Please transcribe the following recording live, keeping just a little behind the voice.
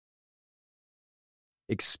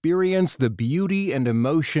Experience the beauty and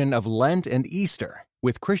emotion of Lent and Easter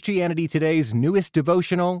with Christianity Today's newest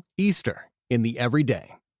devotional, Easter in the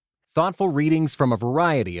Everyday. Thoughtful readings from a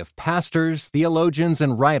variety of pastors, theologians,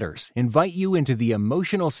 and writers invite you into the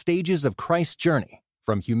emotional stages of Christ's journey,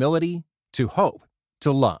 from humility to hope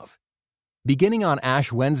to love. Beginning on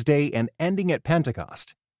Ash Wednesday and ending at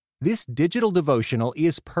Pentecost, this digital devotional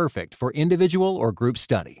is perfect for individual or group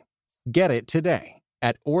study. Get it today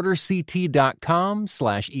at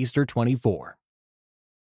orderct.com/Easter24.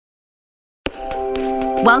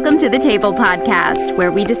 Welcome to the Table Podcast,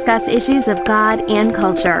 where we discuss issues of God and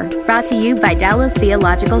culture, brought to you by Dallas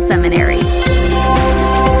Theological Seminary.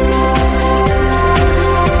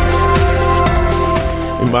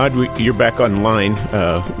 Ahmad, you're back online.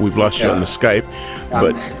 We've lost you on the Skype.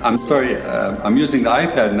 But I'm sorry. I'm using the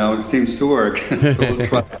iPad now. It seems to work. So we'll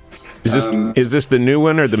try. Is this the new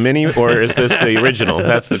one or the mini, or is this the original?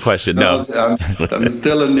 That's the question. No. I'm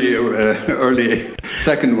still in the early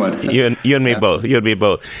second one. You and me both. You and me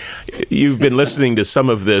both. You've been listening to some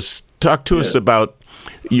of this. Talk to us about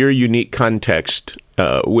your unique context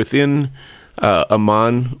within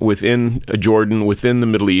Amman, within Jordan, within the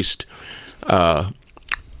Middle East.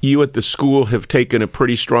 You at the school have taken a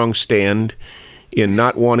pretty strong stand in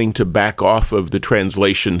not wanting to back off of the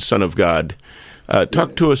translation Son of God.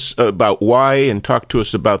 Talk to us about why, and talk to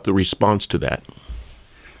us about the response to that.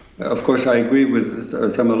 Of course, I agree with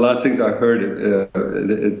some of the last things I heard.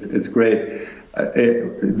 It's great.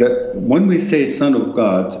 When we say Son of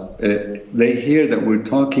God, they hear that we're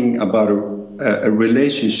talking about a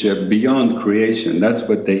relationship beyond creation. That's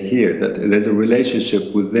what they hear, that there's a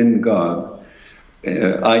relationship within God,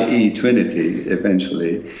 i.e. Trinity,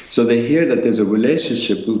 eventually. So they hear that there's a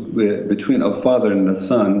relationship between a Father and a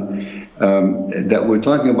Son, that we're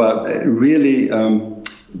talking about, really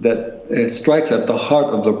that strikes at the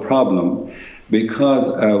heart of the problem, because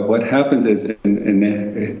what happens is in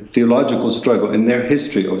a theological struggle, in their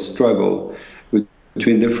history of struggle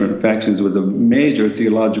between different factions, was a major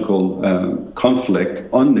theological conflict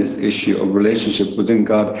on this issue of relationship within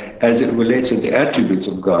God as it relates to the attributes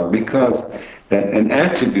of God, because an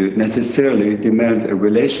attribute necessarily demands a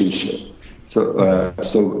relationship. So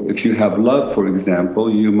if you have love, for example,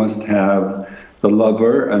 you must have the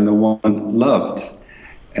lover and the one loved.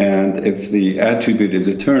 And if the attribute is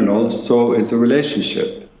eternal, so is a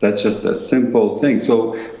relationship. That's just a simple thing.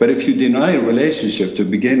 But if you deny a relationship to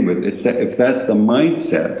begin with, if that's the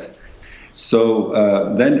mindset,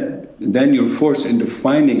 then you're forced into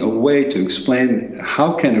finding a way to explain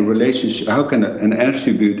how can an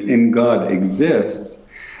attribute in God exist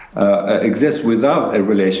without a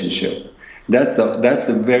relationship. That's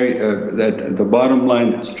the bottom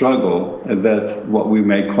line struggle that what we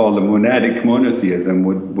may call a monadic monotheism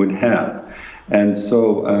would have. And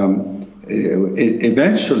so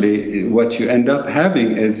eventually what you end up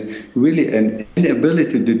having is really an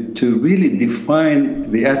inability to really define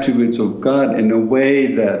the attributes of God in a way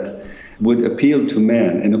that would appeal to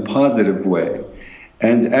man in a positive way.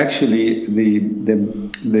 And actually the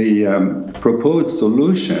proposed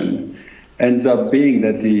solution ends up being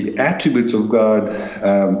that the attributes of God,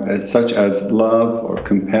 such as love or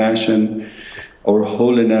compassion or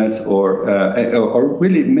holiness, or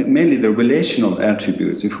really mainly the relational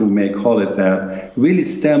attributes, if we may call it that, really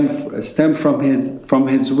stem from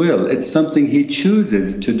his will. It's something he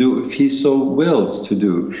chooses to do if he so wills to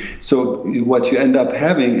do. So what you end up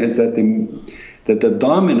having is that the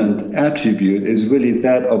dominant attribute is really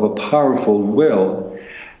that of a powerful will.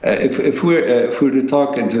 If we're to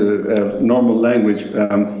talk into normal language,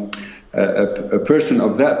 a person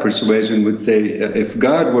of that persuasion would say, if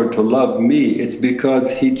God were to love me, it's because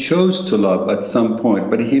he chose to love at some point,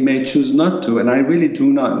 but he may choose not to, and I really do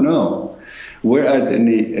not know. Whereas in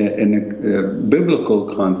a biblical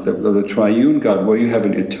concept of the triune God, where you have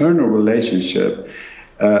an eternal relationship,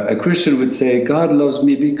 a Christian would say, God loves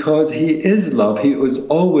me because he is love. He was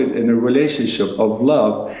always in a relationship of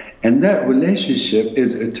love. And that relationship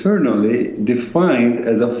is eternally defined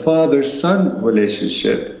as a father-son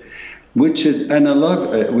relationship, which is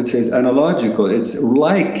analogical. It's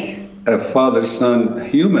like a father-son,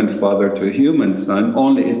 human father to a human son,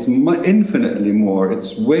 only it's infinitely more.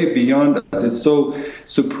 It's way beyond us. It's so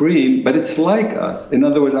supreme, but it's like us. In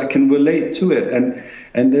other words, I can relate to it.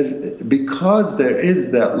 And because there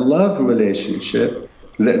is that love relationship,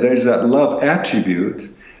 there's that love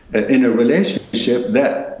attribute, in a relationship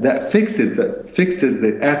that fixes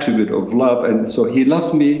the attribute of love, and so he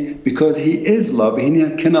loves me because he is love. He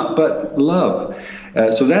cannot but love.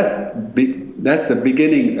 So that's the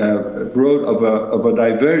beginning road of a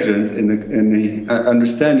divergence in the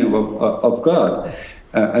understanding of God.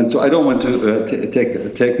 And so I don't want to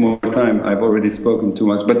take more time. I've already spoken too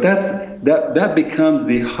much. But that becomes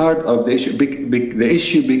the heart of the issue. The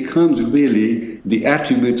issue becomes really the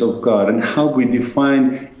attributes of God and how we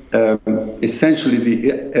define essentially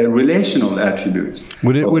the relational attributes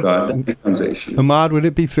of God. Ahmad, would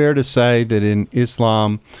it be fair to say that in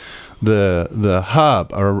Islam, the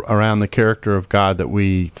hub around the character of God that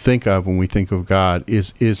we think of when we think of God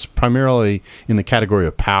is primarily in the category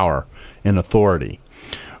of power and authority?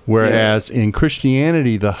 Whereas in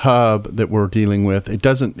Christianity, the hub that we're dealing with, it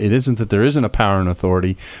isn't that there isn't a power and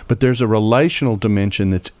authority, but there's a relational dimension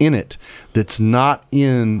that's in it that's not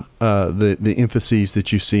in the emphases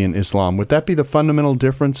that you see in Islam. Would that be the fundamental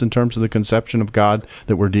difference in terms of the conception of God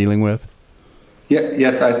that we're dealing with? Yeah,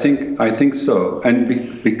 yes, I think so. And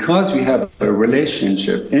because we have a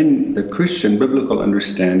relationship in the Christian biblical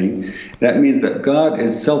understanding, that means that God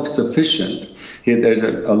is self-sufficient. There's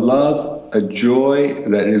a love, a joy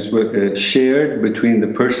that is shared between the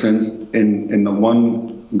persons in the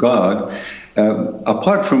one God,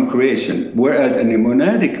 apart from creation. Whereas in a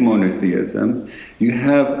monadic monotheism, you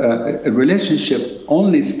have a relationship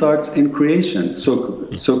only starts in creation.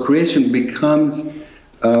 So creation becomes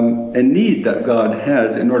a need that God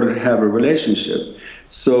has in order to have a relationship.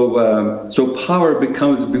 So power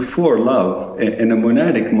becomes before love in a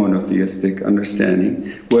monadic monotheistic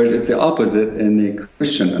understanding, whereas it's the opposite in the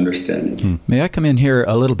Christian understanding. May I come in here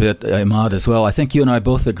a little bit, Ahmad, as well? I think you and I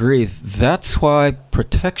both agree that's why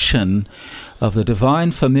protection of the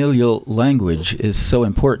divine familial language is so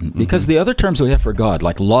important, because the other terms we have for God,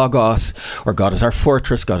 like Logos, or God is our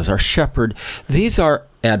fortress, God is our shepherd, these are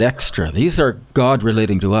ad extra. These are God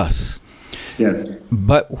relating to us. Yes.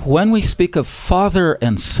 But when we speak of Father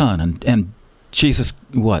and Son, and Jesus,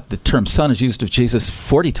 the term Son is used of Jesus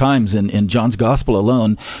 40 times in John's Gospel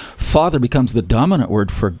alone, Father becomes the dominant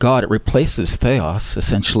word for God. It replaces Theos,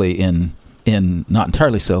 essentially in not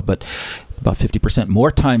entirely so, but about 50%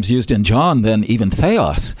 more times used in John than even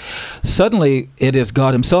Theos. Suddenly, it is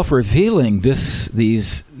God himself revealing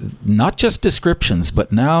these not just descriptions,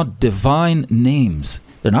 but now divine names.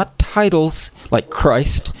 They're not titles like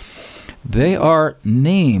Christ. They are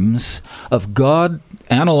names of God,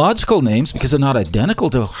 analogical names, because they're not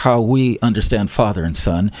identical to how we understand Father and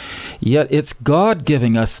Son, yet it's God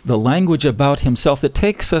giving us the language about himself that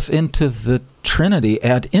takes us into the Trinity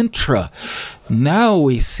ad intra. Now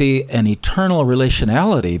we see an eternal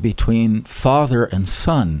relationality between Father and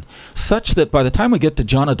Son, such that by the time we get to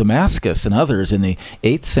John of Damascus and others in the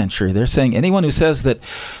 8th century, they're saying anyone who says that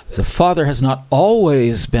the Father has not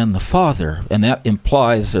always been the Father, and that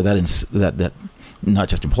implies, or that not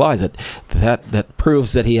just implies it, that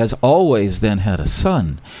proves that he has always then had a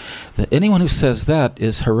son. That anyone who says that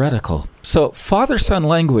is heretical. So Father-Son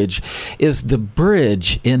language is the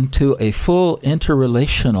bridge into a full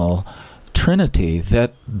interrelational Trinity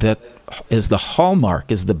that is the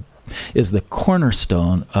hallmark, is the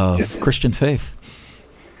cornerstone of Christian faith.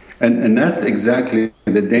 And that's exactly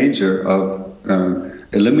the danger of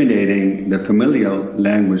eliminating the familial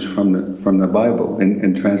language from the Bible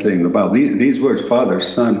and translating the Bible. These words, Father,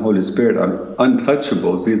 Son, Holy Spirit, are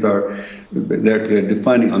untouchables. They're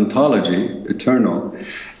defining ontology, eternal.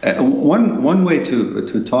 One way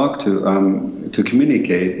to talk to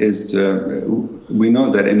communicate is we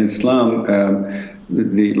know that in Islam,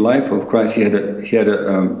 the life of Christ, he had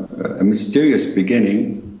a mysterious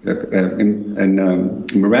beginning.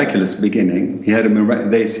 Miraculous beginning. He had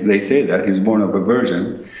they say that he's born of a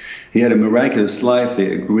virgin. He had a miraculous life.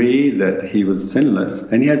 They agree that he was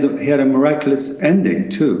sinless, and he had a miraculous ending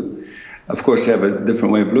too. Of course, they have a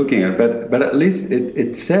different way of looking at it, but at least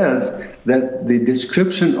it says that the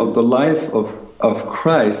description of the life of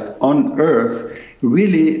Christ on earth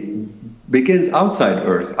really begins outside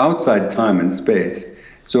earth, outside time and space.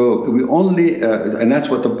 So we only, and that's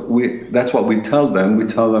what we tell them. We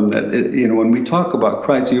tell them that when we talk about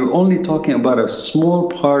Christ, you're only talking about a small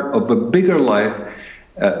part of a bigger life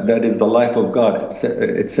that is the life of God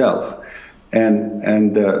itself,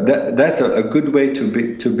 and that's a good way to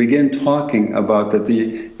begin talking about that.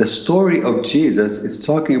 The story of Jesus is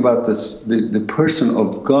talking about the person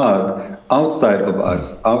of God outside of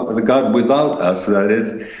us, the God without us. That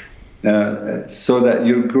is. So that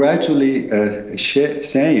you're gradually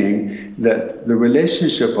saying that the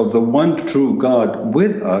relationship of the one true God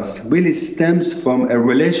with us really stems from a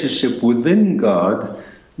relationship within God,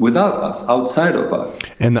 without us, outside of us.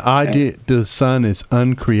 And the idea the Son is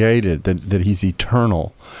uncreated, that he's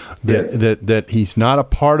eternal, that he's not a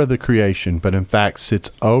part of the creation, but in fact sits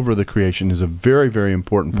over the creation is a very, very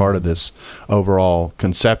important part of this overall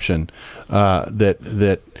conception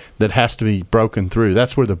that has to be broken through.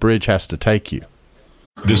 That's where the bridge has to take you.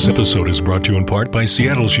 This episode is brought to you in part by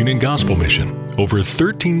Seattle's Union Gospel Mission. Over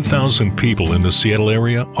 13,000 people in the Seattle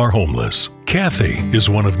area are homeless. Kathy is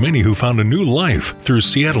one of many who found a new life through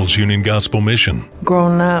Seattle's Union Gospel Mission.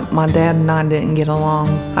 Growing up, my dad and I didn't get along.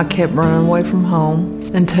 I kept running away from home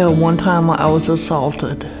until one time I was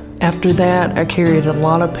assaulted. After that, I carried a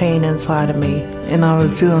lot of pain inside of me, and I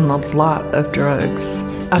was doing a lot of drugs.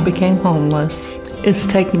 I became homeless. It's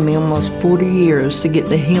taken me almost 40 years to get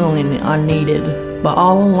the healing I needed. But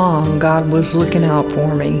all along, God was looking out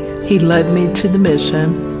for me. He led me to the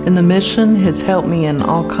mission, and the mission has helped me in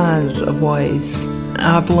all kinds of ways.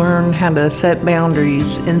 I've learned how to set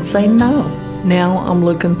boundaries and say no. Now I'm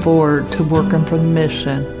looking forward to working for the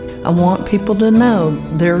mission. I want people to know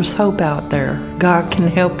there's hope out there. God can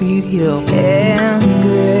help you heal. And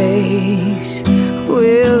grace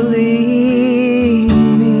will lead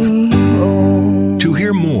me home. To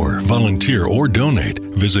hear more, volunteer, or donate,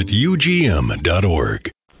 visit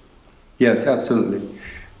ugm.org. Yes, absolutely.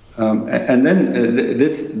 And then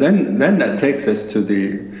then that takes us to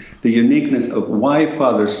the uniqueness of why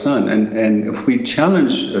Father, Son, and if we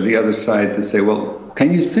challenge the other side to say, well,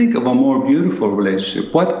 can you think of a more beautiful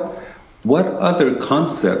relationship? What other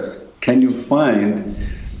concept can you find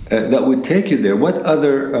that would take you there? What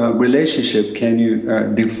other relationship can you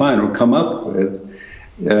define or come up with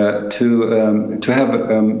to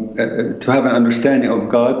have an understanding of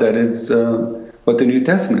God that is what the New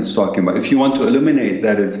Testament is talking about? If you want to eliminate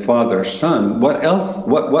that is Father, Son, what else?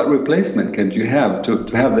 What replacement can you have to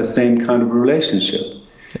have the same kind of relationship?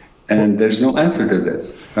 And there's no answer to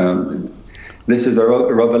this. This is a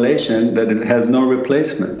revelation that has no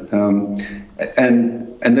replacement.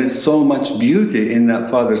 And there's so much beauty in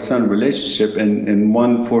that Father-Son relationship. In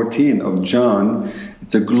 1:14 of John,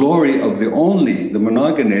 it's a glory of the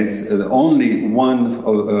monogamous, the only one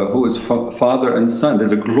who is Father and Son.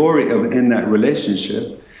 There's a glory in that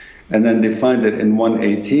relationship. And then defines it in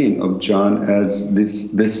 1:18 of John as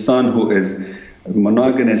this Son who is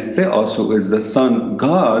monogamous theos, who is the Son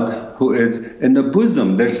God, who is in the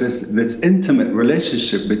bosom. There's this intimate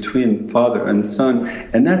relationship between Father and Son,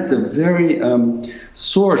 and that's the very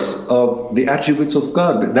source of the attributes of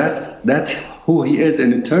God. That's who He is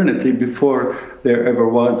in eternity before there ever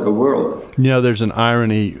was a world. You know, there's an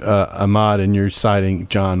irony, Ahmad, and you're citing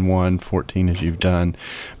John 1:14 as you've done,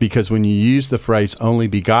 because when you use the phrase "only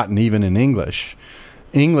begotten," even in English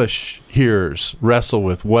hearers wrestle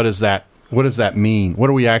with what does that mean? What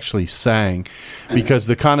are we actually saying? Because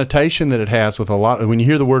the connotation that it has with when you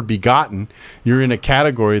hear the word begotten, you're in a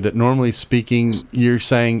category that normally speaking, you're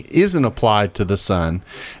saying isn't applied to the Son.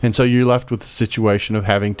 And so you're left with the situation of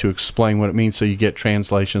having to explain what it means. So you get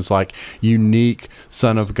translations like unique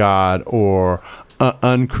Son of God or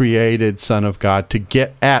uncreated Son of God to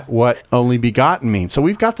get at what only begotten means. So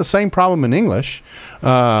we've got the same problem in English.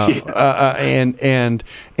 And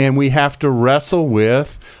we have to wrestle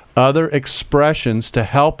with other expressions to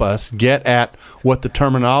help us get at what the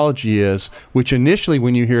terminology is, which initially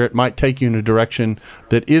when you hear it might take you in a direction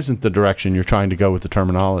that isn't the direction you're trying to go with the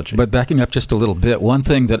terminology. But backing up just a little bit, one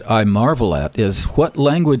thing that I marvel at is what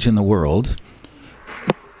language in the world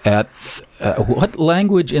is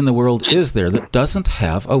there that doesn't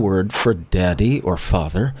have a word for daddy or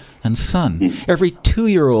father and son? Every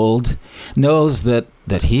 2-year-old knows that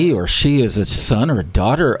he or she is a son or a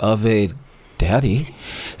daughter of a daddy.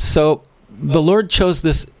 So the Lord chose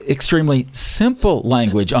this extremely simple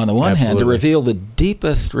language on the one hand to reveal the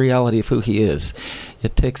deepest reality of who He is.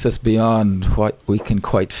 It takes us beyond what we can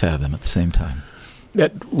quite fathom at the same time.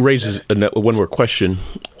 That raises one more question.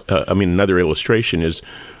 Another illustration is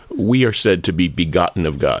we are said to be begotten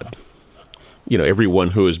of God. You know,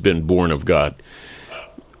 everyone who has been born of God.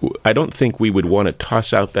 I don't think we would want to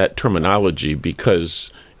toss out that terminology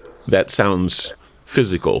because that sounds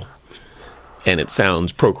physical. And it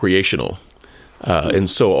sounds procreational.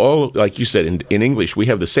 And so all, like you said, in English, we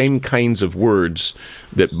have the same kinds of words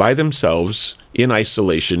that by themselves, in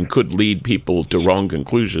isolation, could lead people to wrong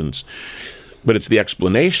conclusions. But it's the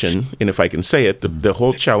explanation, and if I can say it, the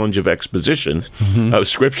whole challenge of exposition of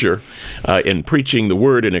Scripture in preaching the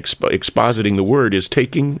Word and expositing the Word is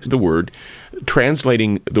taking the Word,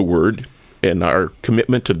 translating the Word, and our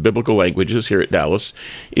commitment to biblical languages here at Dallas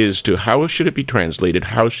is to how should it be translated,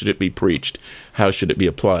 how should it be preached, how should it be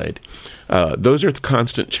applied. Those are the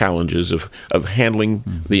constant challenges of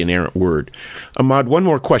handling the inerrant Word. Ahmad, one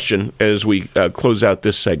more question as we close out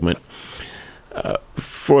this segment.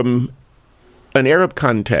 From an Arab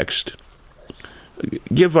context,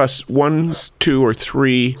 give us 1, 2, or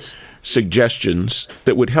 3 suggestions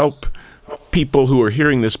that would help people who are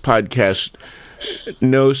hearing this podcast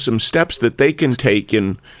know some steps that they can take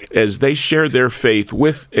as they share their faith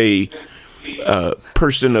with a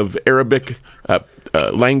person of Arabic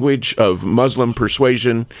language, of Muslim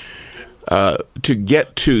persuasion, to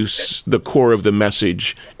get to the core of the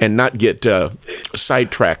message and not get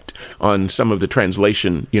sidetracked on some of the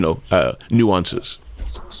translation, nuances?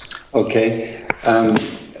 Okay,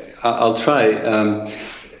 I'll try.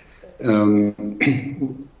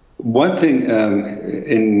 One thing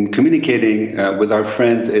in communicating with our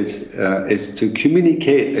friends is to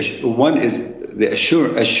communicate. One is the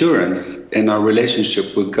assurance in our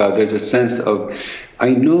relationship with God. There's a sense of,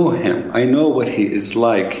 I know Him. I know what He is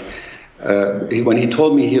like. When He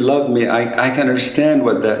told me He loved me, I can understand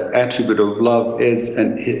what that attribute of love is,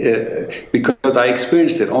 and because I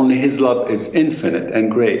experienced it. Only His love is infinite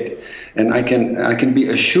and great, and I can be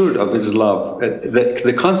assured of His love.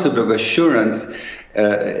 The concept of assurance,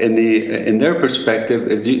 in their perspective,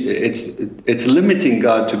 is it's limiting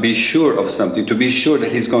God to be sure of something, to be sure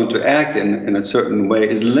that He's going to act in a certain way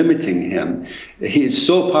is limiting Him. He is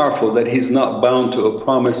so powerful that He's not bound to a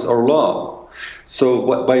promise or law.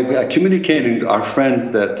 So by communicating to our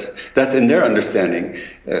friends that's in their understanding,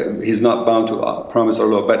 He's not bound to a promise or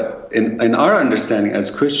law. But in our understanding as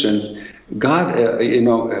Christians, God,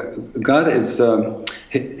 God is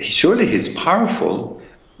surely He's powerful,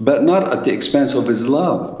 but not at the expense of His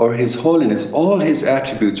love or His holiness. All His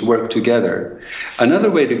attributes work together. Another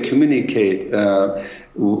way to communicate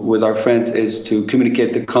with our friends is to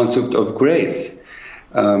communicate the concept of grace.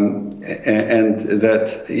 And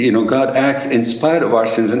that, God acts in spite of our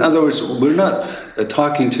sins. In other words, we're not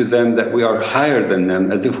talking to them that we are higher than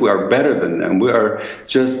them, as if we are better than them. We are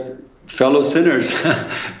just fellow sinners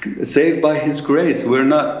saved by His grace. We're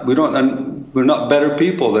not better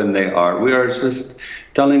people than they are. We are just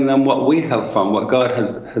telling them what we have found, what God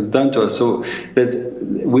has done to us. So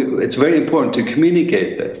it's very important to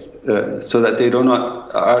communicate this so that they're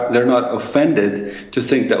not offended to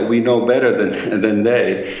think that we know better than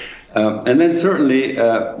they. And then certainly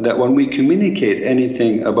that when we communicate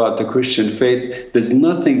anything about the Christian faith, there's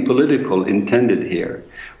nothing political intended here.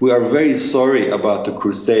 We are very sorry about the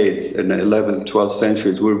Crusades in the 11th, 12th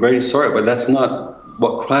centuries. We're very sorry, but that's not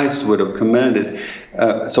what Christ would have commanded.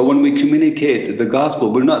 So when we communicate the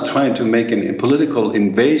gospel, we're not trying to make a political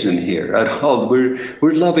invasion here at all.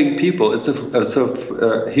 We're loving people. It's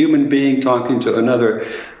a human being talking to another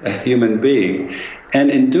human being, and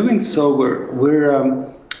in doing so,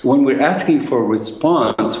 when we're asking for a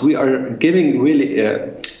response, we are giving really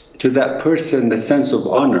to that person the sense of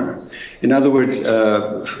honor. In other words,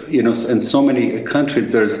 in so many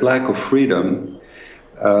countries there's lack of freedom.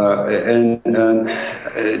 And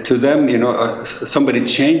to them, somebody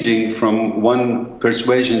changing from one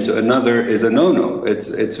persuasion to another is a no-no.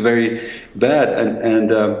 It's very bad,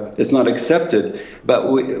 and it's not accepted.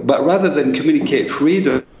 But rather than communicate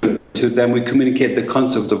freedom to them, we communicate the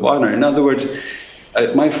concept of honor. In other words,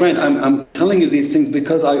 my friend, I'm telling you these things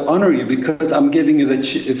because I honor you, because I'm giving you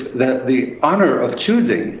the honor of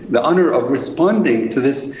choosing, the honor of responding to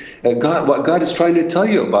this God, what God is trying to tell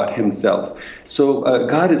you about Himself. So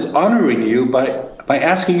God is honoring you by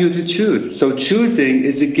asking you to choose. So choosing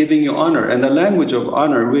is giving you honor, and the language of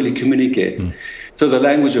honor really communicates. So the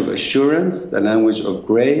language of assurance, the language of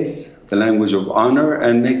grace, the language of honor,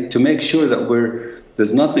 and to make sure that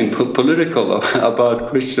there's nothing political about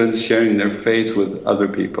Christians sharing their faith with other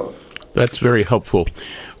people. That's very helpful.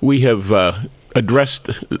 We have addressed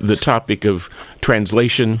the topic of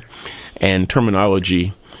translation and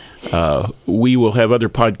terminology. We will have other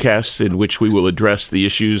podcasts in which we will address the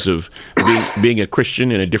issues of being a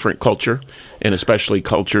Christian in a different culture, and especially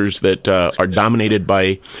cultures that are dominated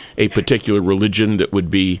by a particular religion that would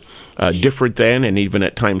be different than and even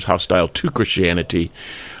at times hostile to Christianity.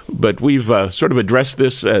 But we've sort of addressed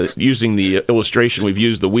this using the illustration. We've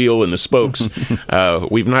used the wheel and the spokes.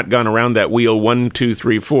 We've not gone around that wheel 1, 2,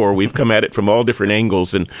 3, 4. We've come at it from all different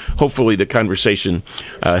angles, and hopefully the conversation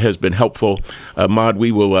has been helpful. Maud,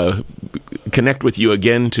 we will connect with you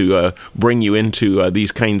again to bring you into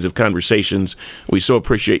these kinds of conversations. We so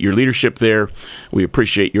appreciate your leadership there. We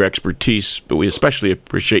appreciate your expertise, but we especially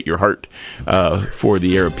appreciate your heart for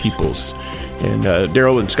the Arab peoples. And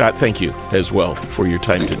Daryl and Scott, thank you as well for your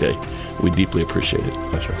time today. We deeply appreciate it.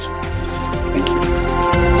 Pleasure. Thank you.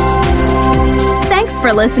 Thanks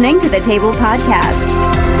for listening to the Table Podcast.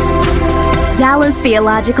 Dallas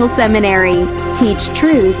Theological Seminary. Teach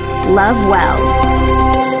truth, love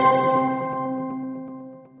well.